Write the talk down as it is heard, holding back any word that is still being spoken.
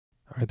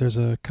Alright, there's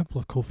a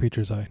couple of cool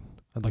features I'd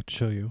like to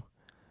show you.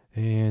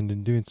 And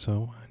in doing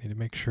so, I need to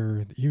make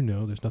sure that you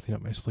know there's nothing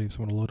up my sleeve. So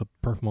I'm going to load up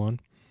Perfmon.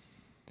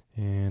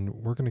 And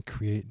we're going to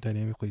create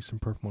dynamically some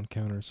Perfmon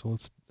counters. So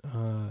let's,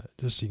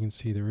 just so you can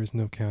see, there is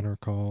no counter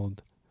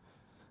called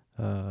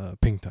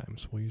ping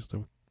times. We'll use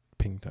the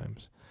ping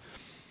times.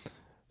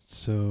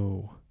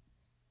 So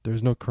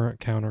there's no current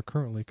counter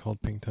currently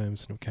called ping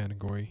times, no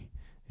category.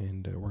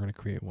 And we're going to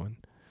create one.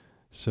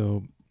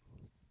 So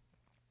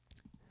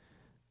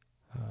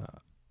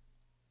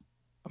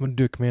I'm going to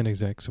do a command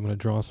exec, so I'm going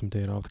to draw some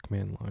data off the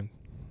command line,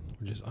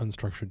 which is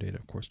unstructured data,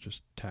 of course,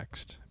 just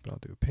text. But I'll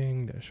do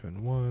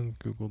ping-n1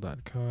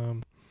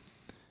 google.com,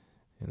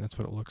 and that's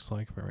what it looks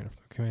like if I ran it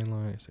from the command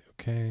line. I say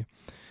OK.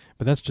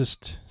 But that's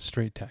just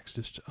straight text,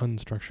 just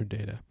unstructured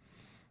data.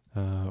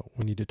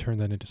 We need to turn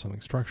that into something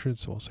structured,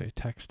 so we'll say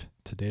text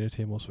to data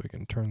table, so we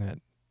can turn that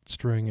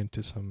string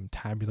into some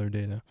tabular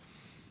data.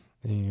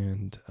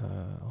 And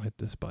I'll hit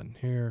this button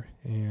here,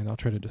 and I'll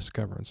try to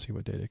discover and see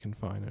what data it can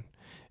find. And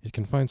it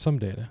can find some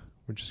data,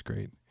 which is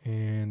great,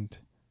 and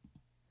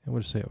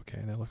we'll just say,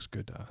 okay, that looks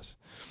good to us.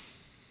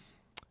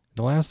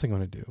 The last thing I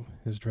want to do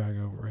is drag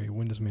over a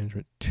Windows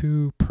Management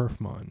to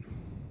Perfmon.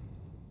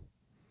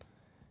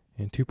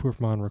 And to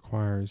Perfmon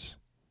requires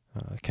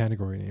a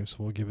category name, so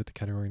we'll give it the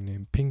category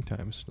name ping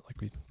times, like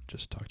we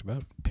just talked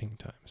about, ping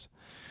times.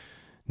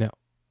 Now,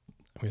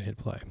 I'm going to hit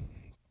play.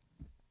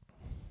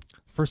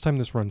 First time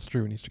this runs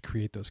through, it needs to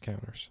create those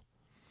counters.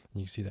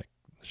 And you can see that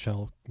the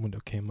shell window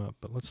came up,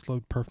 but let's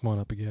load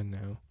Perfmon up again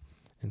now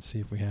and see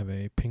if we have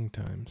a ping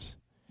times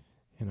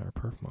in our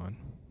Perfmon.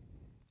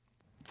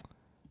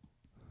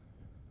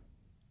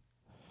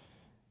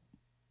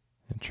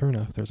 And sure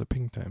enough, there's a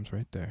ping times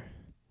right there.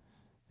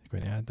 I'm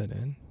going to add that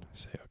in,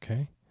 say OK.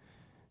 And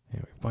we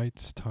have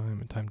bytes,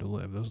 time, and time to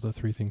live. Those are the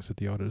three things that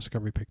the auto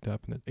discovery picked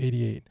up, and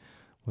 88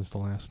 was the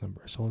last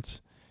number. So let's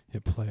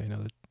hit play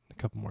a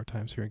couple more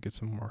times here and get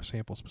some more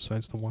samples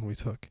besides the one we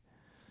took.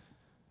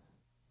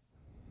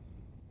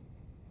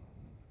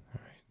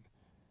 Alright.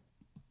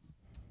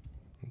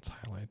 Let's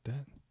highlight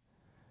that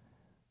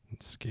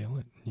and scale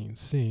it. You can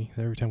see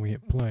that every time we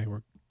hit play,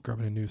 we're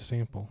grabbing a new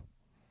sample.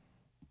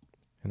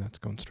 And that's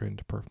going straight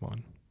into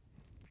Perfmon.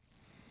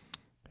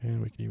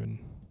 And we can even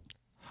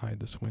hide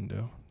this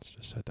window. Let's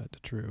just set that to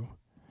true.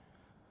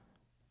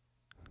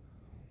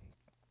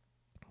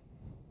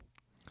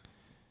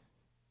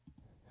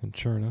 And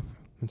sure enough,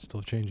 it's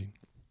still changing.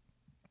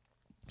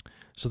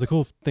 So the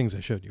cool things I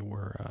showed you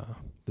were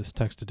this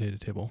text to data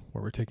table,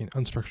 where we're taking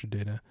unstructured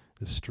data,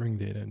 this string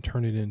data, and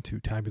turn it into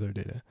tabular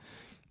data.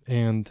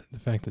 And the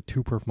fact that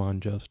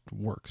toPerfmon just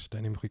works,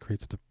 dynamically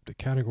creates the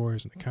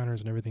categories and the counters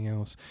and everything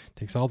else,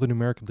 takes all the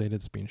numerical data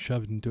that's being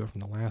shoved into it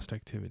from the last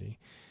activity,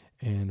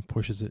 and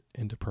pushes it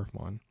into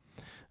Perfmon.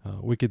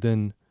 We could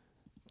then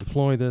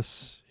deploy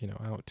this,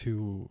 out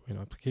to an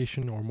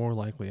application, or more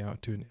likely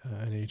out to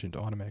an agent to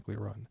automatically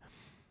run.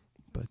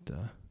 But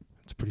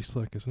it's pretty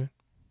slick, isn't it?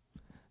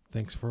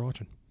 Thanks for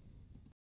watching.